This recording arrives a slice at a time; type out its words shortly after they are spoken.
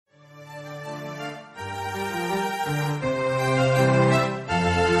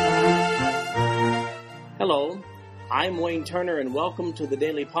I'm Wayne Turner, and welcome to the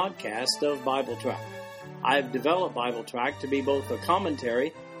daily podcast of Bible Track. I've developed Bible Track to be both a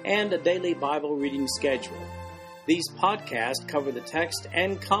commentary and a daily Bible reading schedule. These podcasts cover the text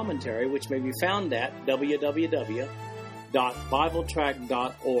and commentary, which may be found at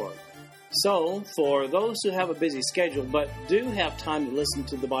www.bibletrack.org. So, for those who have a busy schedule but do have time to listen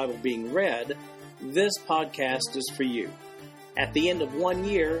to the Bible being read, this podcast is for you. At the end of 1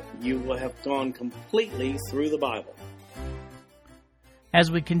 year, you will have gone completely through the Bible. As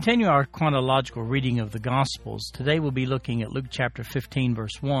we continue our chronological reading of the Gospels, today we'll be looking at Luke chapter 15,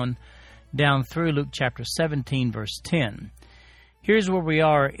 verse 1, down through Luke chapter 17, verse 10. Here's where we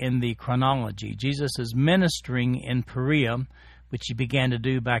are in the chronology. Jesus is ministering in Perea, which he began to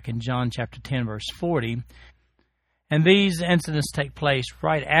do back in John chapter 10, verse 40. And these incidents take place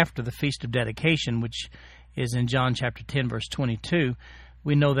right after the Feast of Dedication, which is in John chapter 10, verse 22.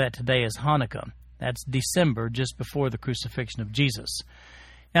 We know that today as Hanukkah. That's December, just before the crucifixion of Jesus.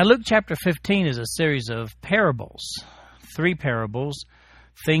 Now, Luke chapter 15 is a series of parables, 3 parables,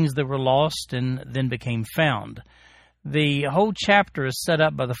 things that were lost and then became found. The whole chapter is set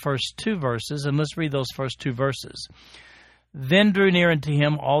up by the first 2 verses, and let's read those first 2 verses. Then drew near unto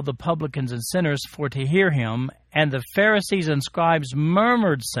him all the publicans and sinners for to hear him, and the Pharisees and scribes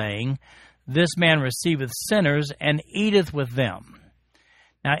murmured, saying, This man receiveth sinners, and eateth with them.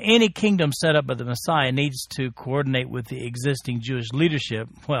 Now, any kingdom set up by the Messiah needs to coordinate with the existing Jewish leadership.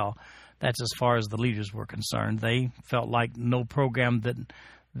 Well, that's as far as the leaders were concerned. They felt like no program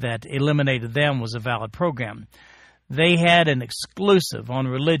that eliminated them was a valid program. They had an exclusive on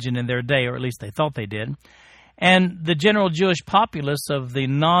religion in their day, or at least they thought they did. And the general Jewish populace of the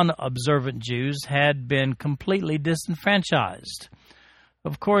non-observant Jews had been completely disenfranchised.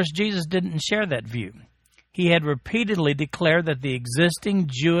 Of course, Jesus didn't share that view. He had repeatedly declared that the existing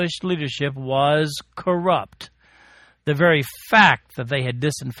Jewish leadership was corrupt. The very fact that they had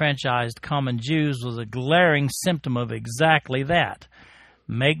disenfranchised common Jews was a glaring symptom of exactly that.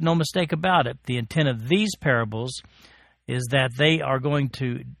 Make no mistake about it, the intent of these parables is that they are going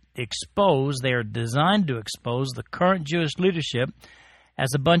to they are designed to expose the current Jewish leadership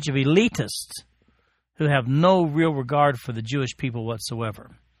as a bunch of elitists who have no real regard for the Jewish people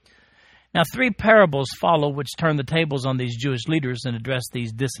whatsoever. Now, 3 parables follow which turn the tables on these Jewish leaders and address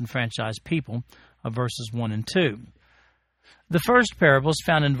these disenfranchised people of verses 1 and 2. The first parable is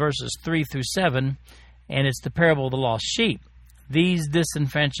found in verses 3 through 7, and it's the parable of the lost sheep. These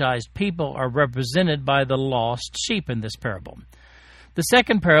disenfranchised people are represented by the lost sheep in this parable. The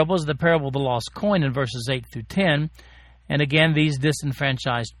second parable is the parable of the lost coin in verses 8 through 10, and again, these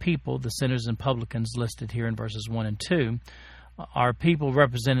disenfranchised people, the sinners and publicans listed here in verses 1 and 2, are people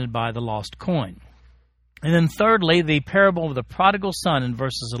represented by the lost coin. And then thirdly, the parable of the prodigal son in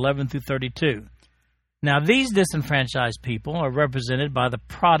verses 11 through 32. Now, these disenfranchised people are represented by the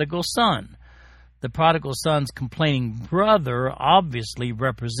prodigal son. The prodigal son's complaining brother obviously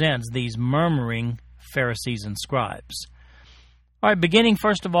represents these murmuring Pharisees and scribes. All right, beginning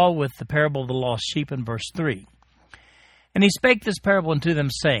first of all with the parable of the lost sheep in verse 3. And he spake this parable unto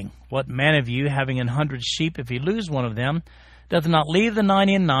them, saying, What man of you, having 100 sheep, if he lose one of them, doth not leave the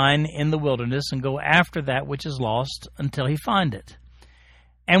 99 in the wilderness, and go after that which is lost, until he find it?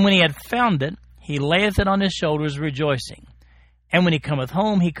 And when he had found it, he layeth it on his shoulders, rejoicing. And when he cometh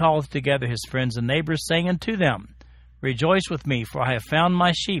home, he calleth together his friends and neighbors, saying unto them, Rejoice with me, for I have found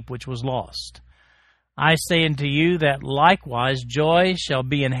my sheep which was lost. I say unto you that likewise joy shall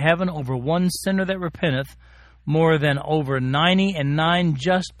be in heaven over one sinner that repenteth, more than over 99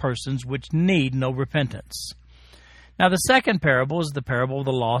 just persons which need no repentance. Now, the second parable is the parable of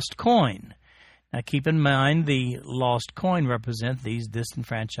the lost coin. Now, keep in mind the lost coin represents these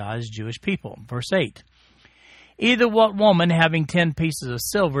disenfranchised Jewish people. Verse 8. Either what woman, having 10 pieces of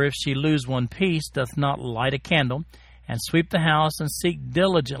silver, if she lose one piece, doth not light a candle, and sweep the house, and seek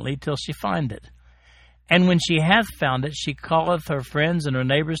diligently till she find it? And when she hath found it, she calleth her friends and her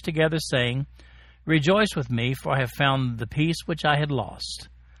neighbors together, saying, Rejoice with me, for I have found the piece which I had lost.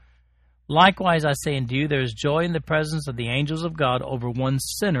 Likewise, I say unto you, there is joy in the presence of the angels of God over one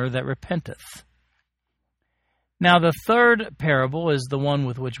sinner that repenteth. Now, the third parable is the one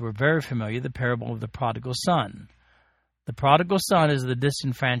with which we're very familiar, the parable of the prodigal son. The prodigal son is the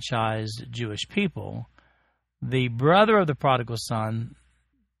disenfranchised Jewish people. The brother of the prodigal son,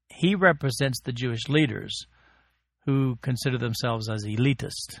 he represents the Jewish leaders who consider themselves as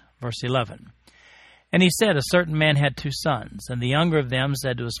elitist. Verse 11. And he said, A certain man had 2 sons, and the younger of them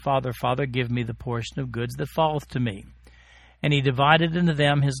said to his father, Father, give me the portion of goods that falleth to me. And he divided unto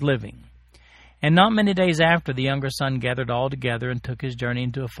them his living. And not many days after, the younger son gathered all together and took his journey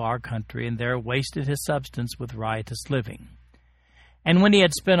into a far country, and there wasted his substance with riotous living. And when he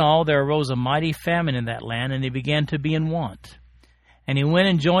had spent all, there arose a mighty famine in that land, and he began to be in want. And he went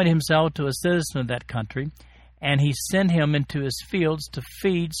and joined himself to a citizen of that country, and he sent him into his fields to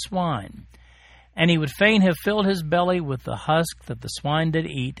feed swine. And he would fain have filled his belly with the husk that the swine did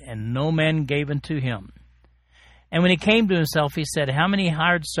eat, and no man gave unto him. And when he came to himself, he said, How many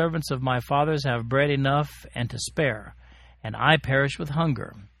hired servants of my father's have bread enough and to spare, and I perish with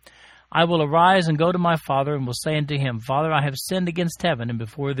hunger? I will arise and go to my father, and will say unto him, Father, I have sinned against heaven and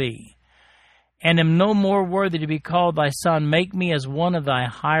before thee, and am no more worthy to be called thy son. Make me as one of thy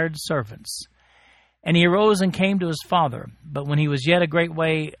hired servants. And he arose and came to his father. But when he was yet a great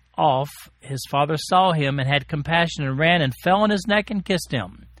way off, his father saw him, and had compassion, and ran, and fell on his neck, and kissed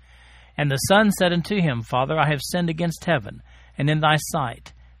him. And the son said unto him, Father, I have sinned against heaven, and in thy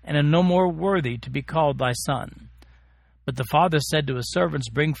sight, and am no more worthy to be called thy son. But the father said to his servants,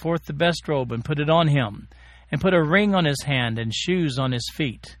 Bring forth the best robe, and put it on him, and put a ring on his hand, and shoes on his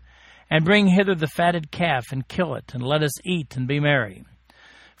feet. And bring hither the fatted calf, and kill it, and let us eat, and be merry.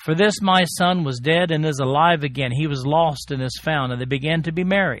 For this my son was dead, and is alive again. He was lost, and is found. And they began to be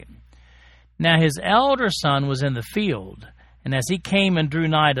merry. Now his elder son was in the field, and as he came and drew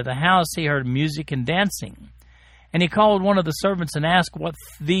nigh to the house, he heard music and dancing. And he called one of the servants, and asked what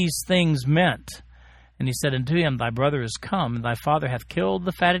these things meant. And he said unto him, Thy brother is come, and thy father hath killed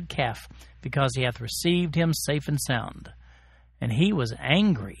the fatted calf, because he hath received him safe and sound. And he was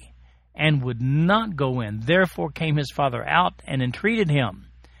angry, and would not go in. Therefore came his father out, and entreated him.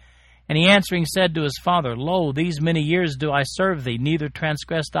 And he answering said to his father, Lo, these many years do I serve thee, neither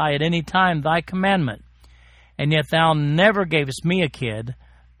transgressed I at any time thy commandment. And yet thou never gavest me a kid,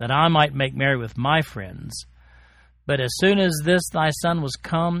 that I might make merry with my friends. But as soon as this thy son was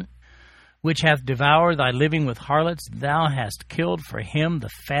come, which hath devoured thy living with harlots, thou hast killed for him the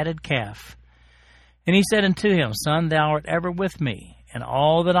fatted calf. And he said unto him, Son, thou art ever with me, and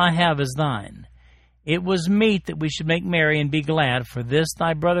all that I have is thine. It was meet that we should make merry and be glad, for this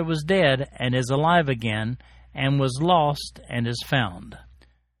thy brother was dead, and is alive again, and was lost, and is found.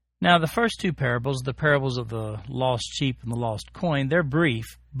 Now the first two parables, the parables of the lost sheep and the lost coin, they're brief,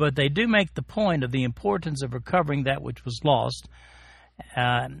 but they do make the point of the importance of recovering that which was lost.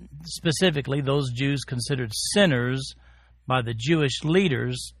 Specifically, those Jews considered sinners by the Jewish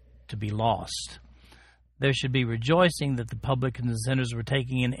leaders to be lost. There should be rejoicing that the publicans and sinners were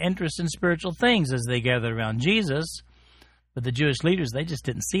taking an interest in spiritual things as they gathered around Jesus, but the Jewish leaders, they just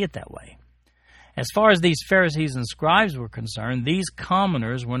didn't see it that way. As far as these Pharisees and scribes were concerned, these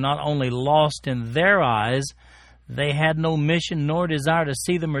commoners were not only lost in their eyes, they had no mission nor desire to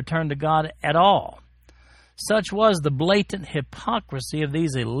see them return to God at all. Such was the blatant hypocrisy of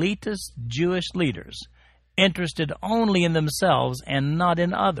these elitist Jewish leaders, interested only in themselves and not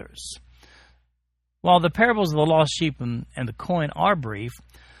in others. While the parables of the lost sheep and the coin are brief,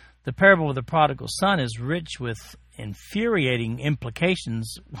 the parable of the prodigal son is rich with infuriating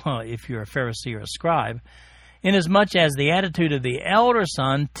implications, if you're a Pharisee or a scribe, inasmuch as the attitude of the elder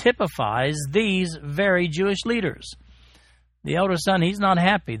son typifies these very Jewish leaders. The elder son, he's not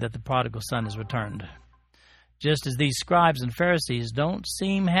happy that the prodigal son is returned, just as these scribes and Pharisees don't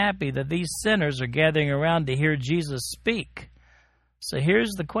seem happy that these sinners are gathering around to hear Jesus speak. So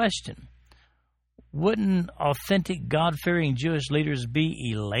here's the question. Wouldn't authentic God-fearing Jewish leaders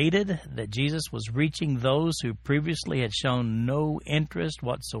be elated that Jesus was reaching those who previously had shown no interest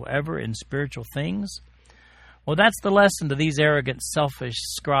whatsoever in spiritual things? Well, that's the lesson to these arrogant, selfish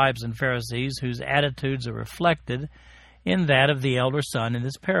scribes and Pharisees whose attitudes are reflected in that of the elder son in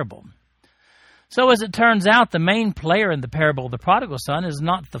this parable. So as it turns out, the main player in the parable of the prodigal son is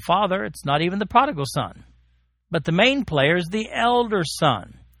not the father, it's not even the prodigal son, but the main player is the elder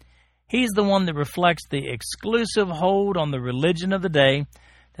son. He's the one that reflects the exclusive hold on the religion of the day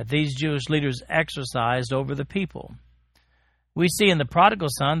that these Jewish leaders exercised over the people. We see in the prodigal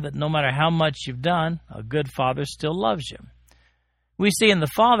son that no matter how much you've done, a good father still loves you. We see in the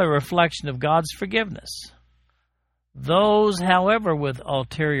father a reflection of God's forgiveness. Those, however, with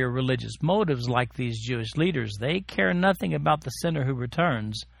ulterior religious motives like these Jewish leaders, they care nothing about the sinner who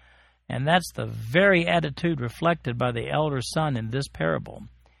returns, and that's the very attitude reflected by the elder son in this parable.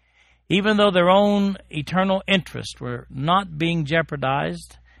 Even though their own eternal interests were not being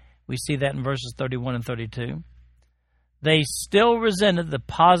jeopardized, we see that in verses 31 and 32, they still resented the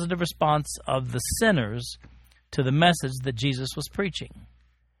positive response of the sinners to the message that Jesus was preaching.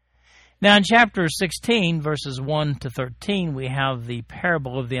 Now in chapter 16, verses 1 to 13, we have the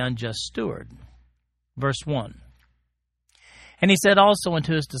parable of the unjust steward. Verse 1. And he said also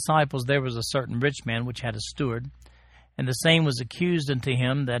unto his disciples, There was a certain rich man which had a steward, and the same was accused unto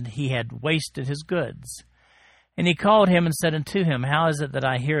him that he had wasted his goods. And he called him and said unto him, How is it that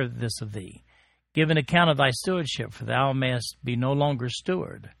I hear this of thee? Give an account of thy stewardship, for thou mayest be no longer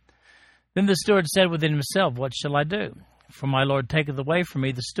steward. Then the steward said within himself, What shall I do? For my Lord taketh away from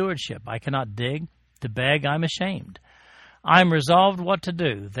me the stewardship. I cannot dig. To beg I am ashamed. I am resolved what to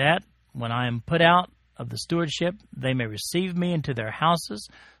do, that when I am put out of the stewardship, they may receive me into their houses.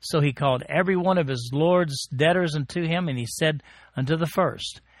 So he called every one of his Lord's debtors unto him, and he said unto the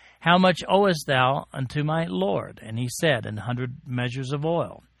first, How much owest thou unto my Lord? And he said, 100 measures of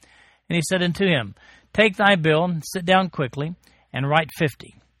oil. And he said unto him, Take thy bill, sit down quickly, and write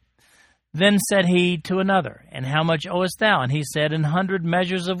 50. Then said he to another, And how much owest thou? And he said, 100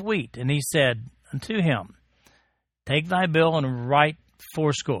 measures of wheat. And he said unto him, Take thy bill and write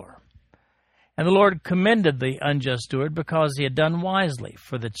 80. And the Lord commended the unjust steward, because he had done wisely.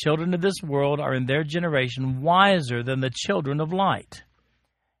 For the children of this world are in their generation wiser than the children of light.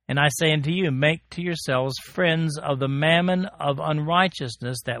 And I say unto you, make to yourselves friends of the mammon of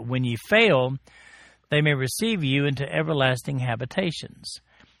unrighteousness, that when ye fail, they may receive you into everlasting habitations.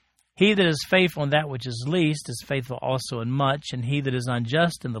 He that is faithful in that which is least is faithful also in much, and he that is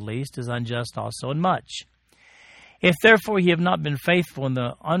unjust in the least is unjust also in much. If therefore ye have not been faithful in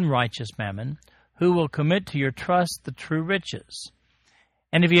the unrighteous mammon, who will commit to your trust the true riches?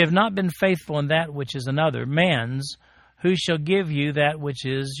 And if ye have not been faithful in that which is another man's, who shall give you that which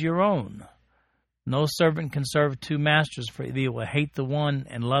is your own? No servant can serve two masters, for either he will hate the one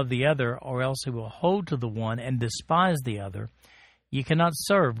and love the other, or else he will hold to the one and despise the other. Ye cannot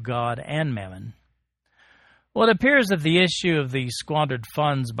serve God and mammon. Well, it appears that the issue of the squandered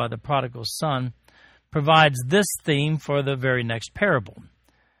funds by the prodigal son provides this theme for the very next parable.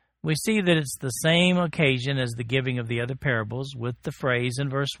 We see that it's the same occasion as the giving of the other parables, with the phrase in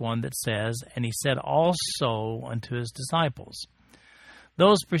verse 1 that says, And he said also unto his disciples.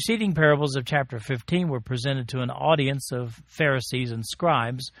 Those preceding parables of chapter 15 were presented to an audience of Pharisees and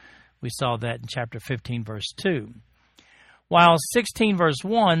scribes. We saw that in chapter 15, verse 2. While 16, verse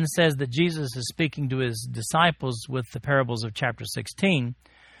 1 says that Jesus is speaking to his disciples with the parables of chapter 16,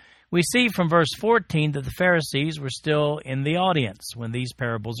 we see from verse 14 that the Pharisees were still in the audience when these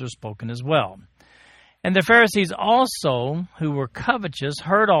parables are spoken as well. And the Pharisees also, who were covetous,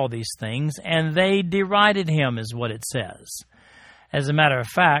 heard all these things, and they derided him, is what it says. As a matter of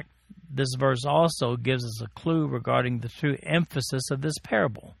fact, this verse also gives us a clue regarding the true emphasis of this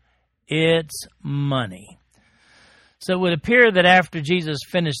parable. It's money. So it would appear that after Jesus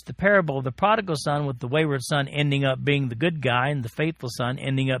finished the parable of the prodigal son, with the wayward son ending up being the good guy and the faithful son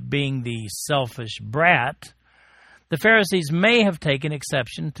ending up being the selfish brat, the Pharisees may have taken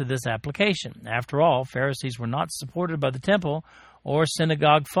exception to this application. After all, Pharisees were not supported by the temple or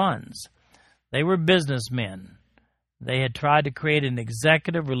synagogue funds. They were businessmen. They had tried to create an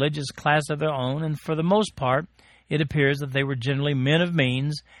executive religious class of their own, and for the most part, it appears that they were generally men of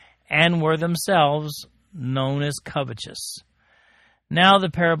means and were themselves known as covetous. Now the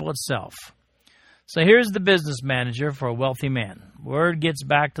parable itself. So here's the business manager for a wealthy man. Word gets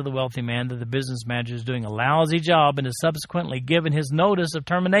back to the wealthy man that the business manager is doing a lousy job and is subsequently given his notice of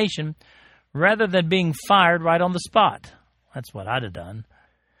termination rather than being fired right on the spot. That's what I'd have done.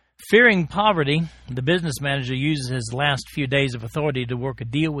 Fearing poverty, the business manager uses his last few days of authority to work a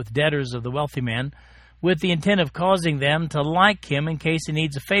deal with debtors of the wealthy man with the intent of causing them to like him in case he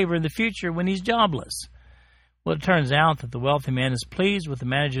needs a favor in the future when he's jobless. Well, it turns out that the wealthy man is pleased with the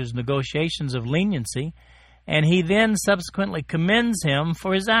manager's negotiations of leniency, and he then subsequently commends him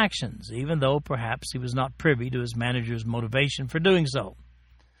for his actions, even though perhaps he was not privy to his manager's motivation for doing so.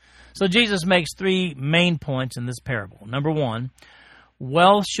 So Jesus makes three main points in this parable. Number one,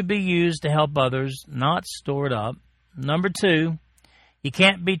 wealth should be used to help others, not stored up. Number two, you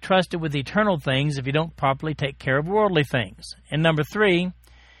can't be trusted with eternal things if you don't properly take care of worldly things. And number three,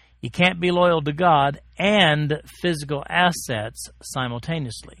 you can't be loyal to God and physical assets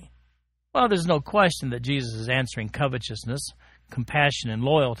simultaneously. Well, there's no question that Jesus is answering covetousness, compassion, and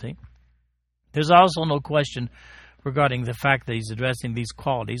loyalty. There's also no question regarding the fact that he's addressing these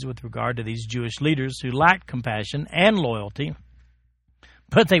qualities with regard to these Jewish leaders who lacked compassion and loyalty,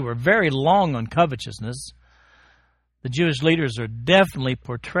 but they were very long on covetousness. The Jewish leaders are definitely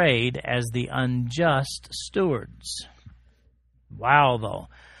portrayed as the unjust stewards. Wow, though.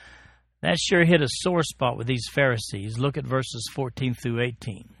 That sure hit a sore spot with these Pharisees. Look at verses 14 through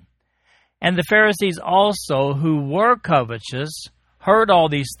 18. And the Pharisees also, who were covetous, heard all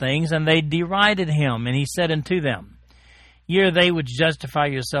these things, and they derided him. And he said unto them, Ye are they which justify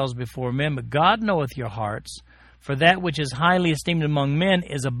yourselves before men, but God knoweth your hearts. For that which is highly esteemed among men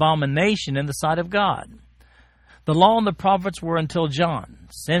is abomination in the sight of God. The law and the prophets were until John.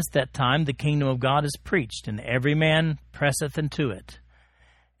 Since that time the kingdom of God is preached, and every man presseth into it.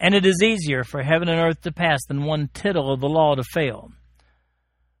 And it is easier for heaven and earth to pass than one tittle of the law to fail.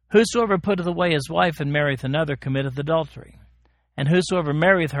 Whosoever putteth away his wife and marrieth another committeth adultery. And whosoever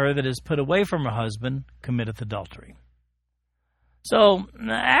marrieth her that is put away from her husband committeth adultery. So,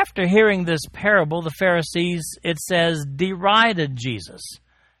 after hearing this parable, the Pharisees, it says, derided Jesus.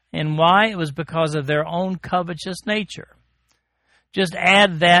 And why? It was because of their own covetous nature. Just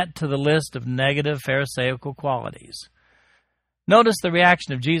add that to the list of negative Pharisaical qualities. Notice the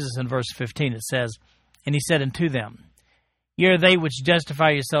reaction of Jesus in verse 15. It says, And he said unto them, Ye are they which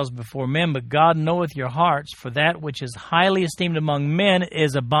justify yourselves before men, but God knoweth your hearts, for that which is highly esteemed among men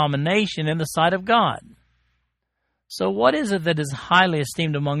is abomination in the sight of God. So what is it that is highly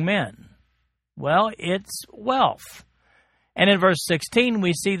esteemed among men? Well, it's wealth. And in verse 16,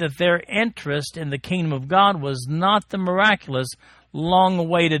 we see that their interest in the kingdom of God was not the miraculous,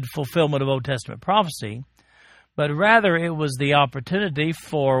 long-awaited fulfillment of Old Testament prophecy, but rather it was the opportunity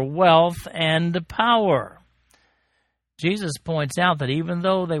for wealth and power. Jesus points out that even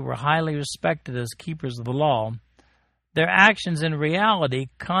though they were highly respected as keepers of the law, their actions in reality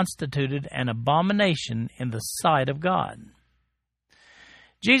constituted an abomination in the sight of God.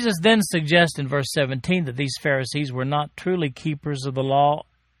 Jesus then suggests in verse 17 that these Pharisees were not truly keepers of the law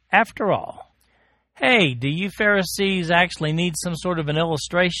after all. Hey, do you Pharisees actually need some sort of an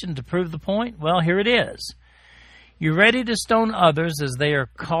illustration to prove the point? Well, here it is. You're ready to stone others as they are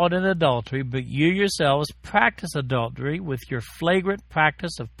caught in adultery, but you yourselves practice adultery with your flagrant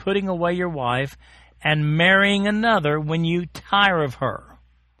practice of putting away your wife and marrying another when you tire of her.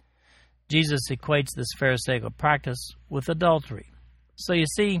 Jesus equates this Pharisaical practice with adultery. So you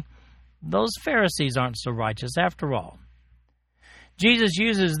see, those Pharisees aren't so righteous after all. Jesus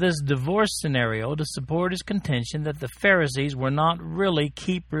uses this divorce scenario to support his contention that the Pharisees were not really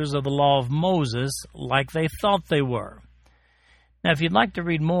keepers of the law of Moses like they thought they were. Now, if you'd like to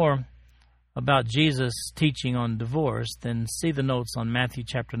read more about Jesus' teaching on divorce, then see the notes on Matthew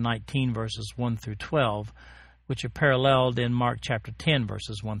chapter 19, verses 1 through 12, which are paralleled in Mark chapter 10,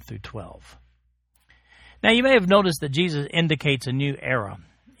 verses 1 through 12. Now, you may have noticed that Jesus indicates a new era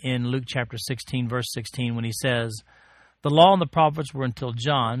in Luke chapter 16, verse 16, when he says, The law and the prophets were until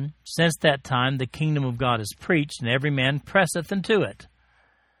John. Since that time the kingdom of God is preached, and every man presseth into it.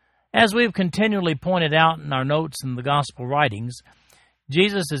 As we have continually pointed out in our notes in the gospel writings,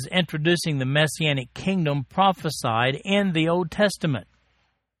 Jesus is introducing the Messianic kingdom prophesied in the Old Testament.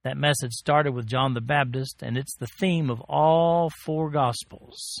 That message started with John the Baptist, and it's the theme of all four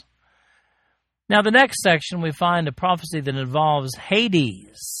Gospels. Now, the next section, we find a prophecy that involves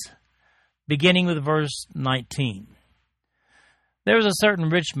Hades, beginning with verse 19. There was a certain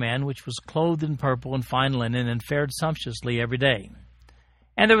rich man which was clothed in purple and fine linen, and fared sumptuously every day.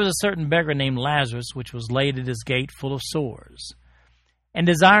 And there was a certain beggar named Lazarus, which was laid at his gate full of sores, and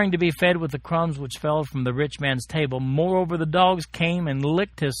desiring to be fed with the crumbs which fell from the rich man's table. Moreover, the dogs came and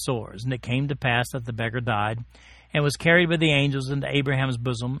licked his sores. And it came to pass that the beggar died, and was carried by the angels into Abraham's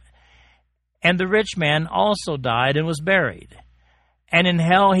bosom. And the rich man also died and was buried. And in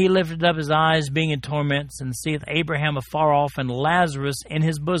hell he lifted up his eyes, being in torments, and seeth Abraham afar off, and Lazarus in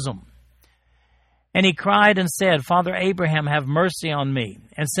his bosom. And he cried and said, Father Abraham, have mercy on me,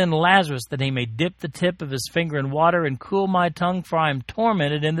 and send Lazarus, that he may dip the tip of his finger in water, and cool my tongue, for I am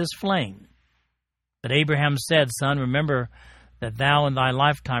tormented in this flame. But Abraham said, Son, remember that thou in thy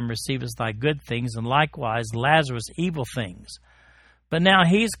lifetime receivest thy good things, and likewise Lazarus evil things. But now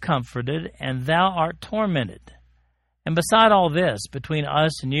he is comforted, and thou art tormented. And beside all this, between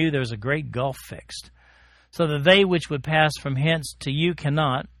us and you there is a great gulf fixed, so that they which would pass from hence to you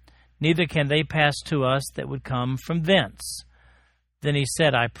cannot, neither can they pass to us that would come from thence. Then he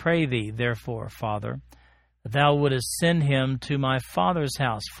said, I pray thee, therefore, Father, that thou wouldest send him to my father's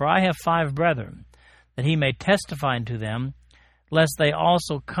house, for I have 5 brethren, that he may testify unto them, lest they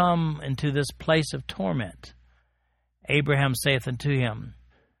also come into this place of torment. Abraham saith unto him,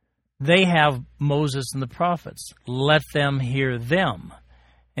 They have Moses and the prophets, let them hear them.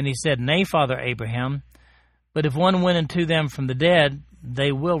 And he said, Nay, Father Abraham, but if one went unto them from the dead,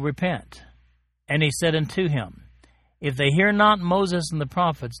 they will repent. And he said unto him, If they hear not Moses and the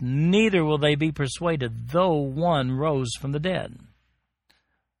prophets, neither will they be persuaded, though one rose from the dead.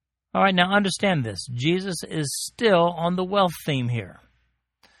 All right, now understand this. Jesus is still on the wealth theme here.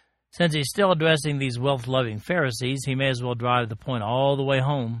 Since he's still addressing these wealth-loving Pharisees, he may as well drive the point all the way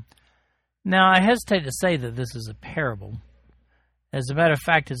home. Now, I hesitate to say that this is a parable, As a matter of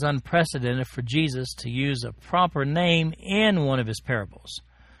fact, it's unprecedented for Jesus to use a proper name in one of his parables.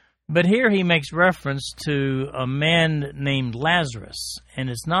 But here he makes reference to a man named Lazarus, and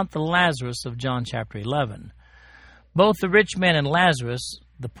it's not the Lazarus of John chapter 11. Both the rich man and Lazarus,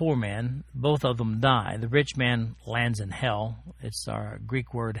 the poor man, both of them die. The rich man lands in hell. It's our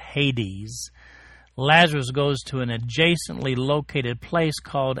Greek word Hades. Lazarus goes to an adjacently located place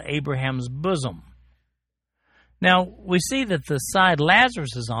called Abraham's bosom. Now, we see that the side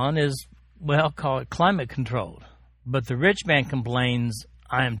Lazarus is on is, well, call it climate controlled. But the rich man complains,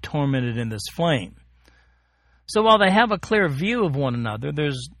 I am tormented in this flame. So while they have a clear view of one another,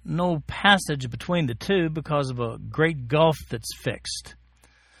 there's no passage between the two because of a great gulf that's fixed.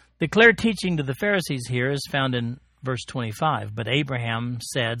 The clear teaching to the Pharisees here is found in verse 25. But Abraham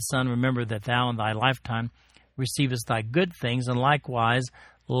said, Son, remember that thou in thy lifetime receivest thy good things, and likewise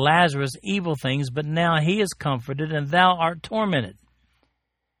Lazarus evil things, but now he is comforted, and thou art tormented.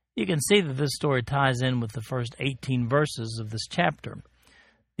 You can see that this story ties in with the first 18 verses of this chapter.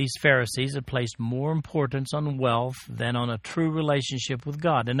 These Pharisees had placed more importance on wealth than on a true relationship with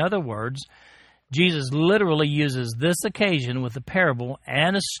God. In other words, Jesus literally uses this occasion with a parable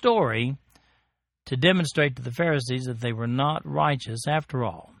and a story to demonstrate to the Pharisees that they were not righteous after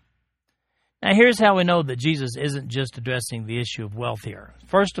all. Now, here's how we know that Jesus isn't just addressing the issue of wealth here.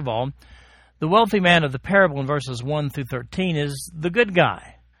 First of all, the wealthy man of the parable in verses 1 through 13 is the good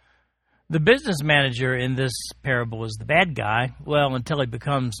guy. The business manager in this parable is the bad guy, well, until he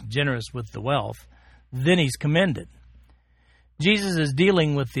becomes generous with the wealth. Then he's commended. Jesus is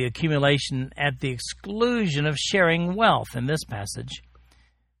dealing with the accumulation at the exclusion of sharing wealth in this passage.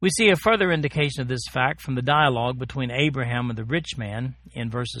 We see a further indication of this fact from the dialogue between Abraham and the rich man in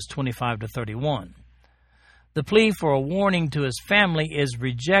verses 25 to 31. The plea for a warning to his family is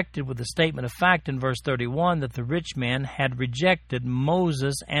rejected with a statement of fact in verse 31 that the rich man had rejected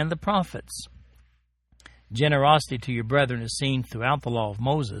Moses and the prophets. Generosity to your brethren is seen throughout the law of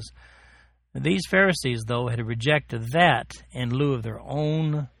Moses. These Pharisees, though, had rejected that in lieu of their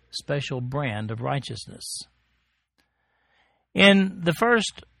own special brand of righteousness. In the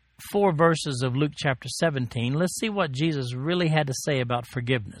first 4 verses of Luke chapter 17, let's see what Jesus really had to say about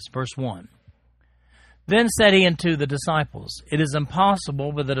forgiveness. Verse 1. Then said he unto the disciples, It is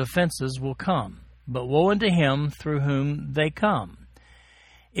impossible but that offenses will come, but woe unto him through whom they come.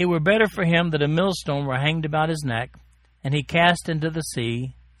 It were better for him that a millstone were hanged about his neck, and he cast into the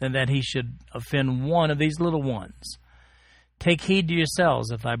sea, than that he should offend one of these little ones. Take heed to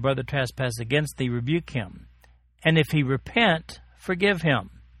yourselves, if thy brother trespass against thee, rebuke him. And if he repent, forgive him.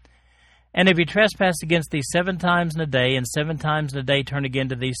 And if he trespass against thee 7 times in a day, and 7 times in a day turn again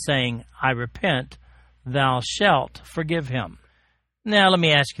to thee, saying, I repent, thou shalt forgive him. Now let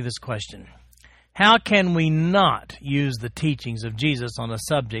me ask you this question. How can we not use the teachings of Jesus on a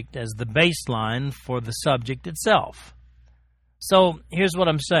subject as the baseline for the subject itself? So here's what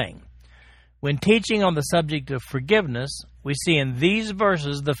I'm saying. When teaching on the subject of forgiveness, we see in these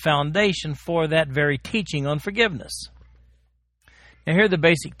verses the foundation for that very teaching on forgiveness. Now here are the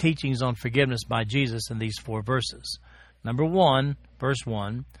basic teachings on forgiveness by Jesus in these 4 verses. Number 1, verse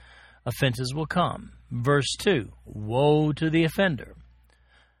 1, offenses will come. Verse 2, woe to the offender.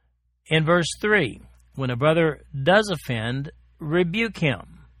 In verse 3, when a brother does offend, rebuke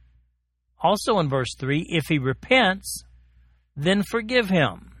him. Also in verse 3, if he repents, then forgive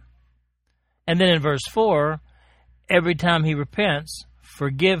him. And then in verse 4, every time he repents,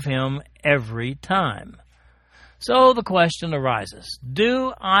 forgive him every time. So the question arises,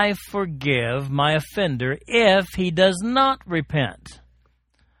 do I forgive my offender if he does not repent?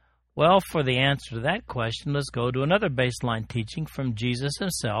 Well, for the answer to that question, let's go to another baseline teaching from Jesus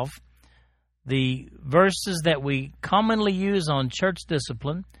himself. The verses that we commonly use on church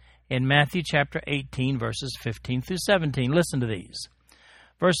discipline in Matthew chapter 18, verses 15 through 17. Listen to these.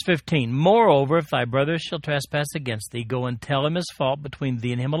 Verse 15, Moreover, if thy brother shall trespass against thee, go and tell him his fault between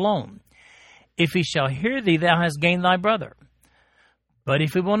thee and him alone. If he shall hear thee, thou hast gained thy brother. But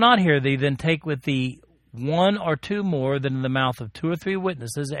if he will not hear thee, then take with thee 1 or 2 more, that in the mouth of 2 or 3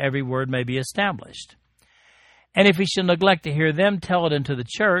 witnesses every word may be established. And if he shall neglect to hear them, tell it unto the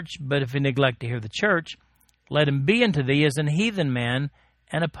church. But if he neglect to hear the church, let him be unto thee as an heathen man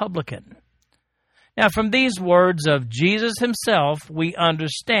and a publican. Now, from these words of Jesus himself, we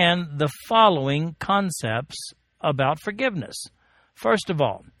understand the following concepts about forgiveness. First of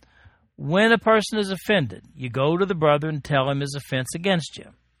all, when a person is offended, you go to the brother and tell him his offense against you.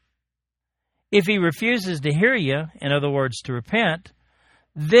 If he refuses to hear you, in other words, to repent,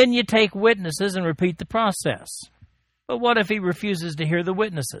 then you take witnesses and repeat the process. But what if he refuses to hear the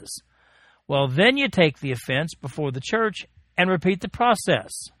witnesses? Well, then you take the offense before the church and repeat the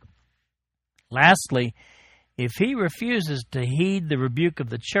process. Lastly, if he refuses to heed the rebuke of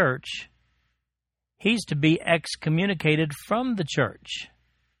the church, he's to be excommunicated from the church.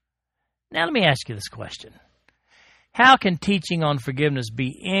 Now let me ask you this question. How can teaching on forgiveness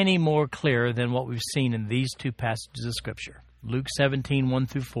be any more clear than what we've seen in these two passages of Scripture? Luke 17, 1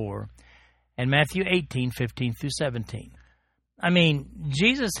 through 4, and Matthew 18, 15 through 17. I mean,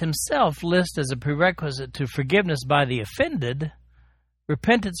 Jesus himself lists as a prerequisite to forgiveness by the offended,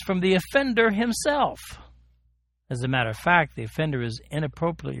 repentance from the offender himself. As a matter of fact, the offender is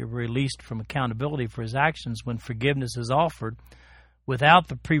inappropriately released from accountability for his actions when forgiveness is offered without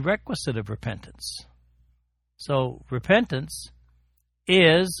the prerequisite of repentance. So, repentance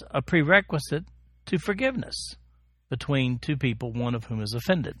is a prerequisite to forgiveness between two people, one of whom is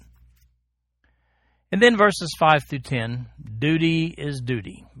offended. And then verses 5 through 10, duty is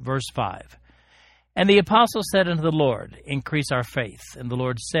duty. Verse 5, and the apostle said unto the Lord, increase our faith. And the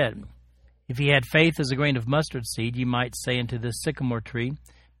Lord said, if ye had faith as a grain of mustard seed, ye might say unto this sycamore tree,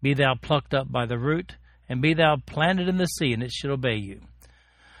 be thou plucked up by the root, and be thou planted in the sea, and it should obey you.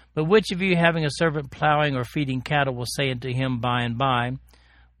 But which of you, having a servant plowing or feeding cattle, will say unto him by and by,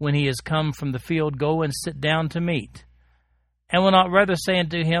 when he is come from the field, go and sit down to meat? And will not rather say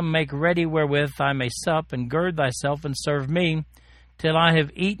unto him, make ready wherewith I may sup, and gird thyself, and serve me, till I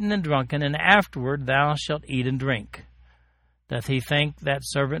have eaten and drunken, and afterward thou shalt eat and drink? Doth he thank that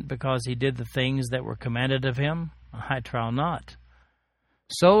servant because he did the things that were commanded of him? I trow not.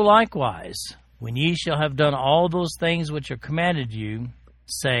 So likewise, when ye shall have done all those things which are commanded you,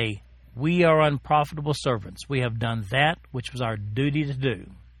 say, we are unprofitable servants. We have done that which was our duty to do.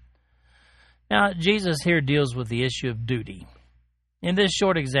 Now, Jesus here deals with the issue of duty. In this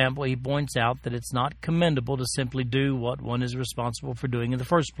short example, he points out that it's not commendable to simply do what one is responsible for doing in the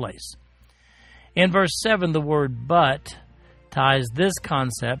first place. In verse 7, the word but ties this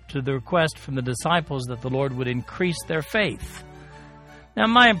concept to the request from the disciples that the Lord would increase their faith. Now,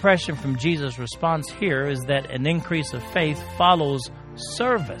 my impression from Jesus' response here is that an increase of faith follows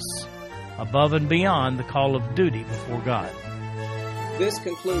service above and beyond the call of duty before God. This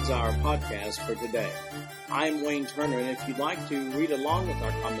concludes our podcast for today. I'm Wayne Turner, and if you'd like to read along with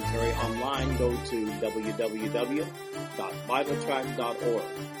our commentary online, go to www.bibletrack.org.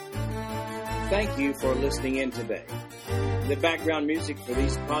 Thank you for listening in today. The background music for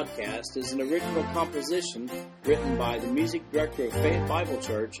these podcasts is an original composition written by the music director of Faith Bible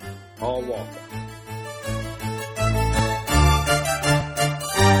Church, Paul Walker.